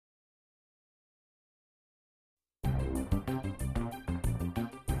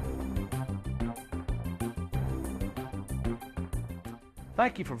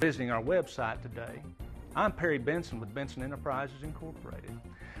Thank you for visiting our website today. I'm Perry Benson with Benson Enterprises Incorporated.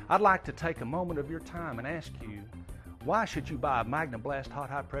 I'd like to take a moment of your time and ask you, why should you buy a Magnum Blast hot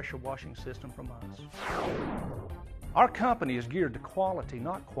high pressure washing system from us? Our company is geared to quality,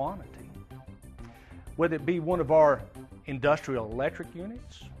 not quantity. Whether it be one of our industrial electric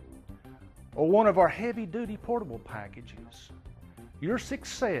units or one of our heavy-duty portable packages, your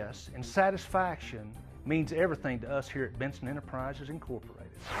success and satisfaction means everything to us here at Benson Enterprises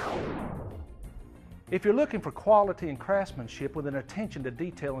Incorporated. If you're looking for quality and craftsmanship with an attention to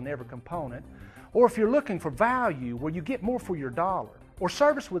detail in every component, or if you're looking for value where you get more for your dollar, or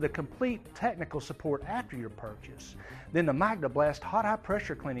service with a complete technical support after your purchase, then the Magnum Blast Hot High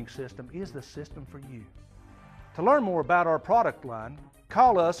Pressure Cleaning System is the system for you. To learn more about our product line,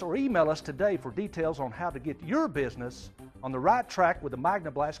 call us or email us today for details on how to get your business on the right track with the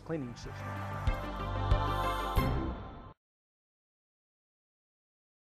Magnum Blast Cleaning System.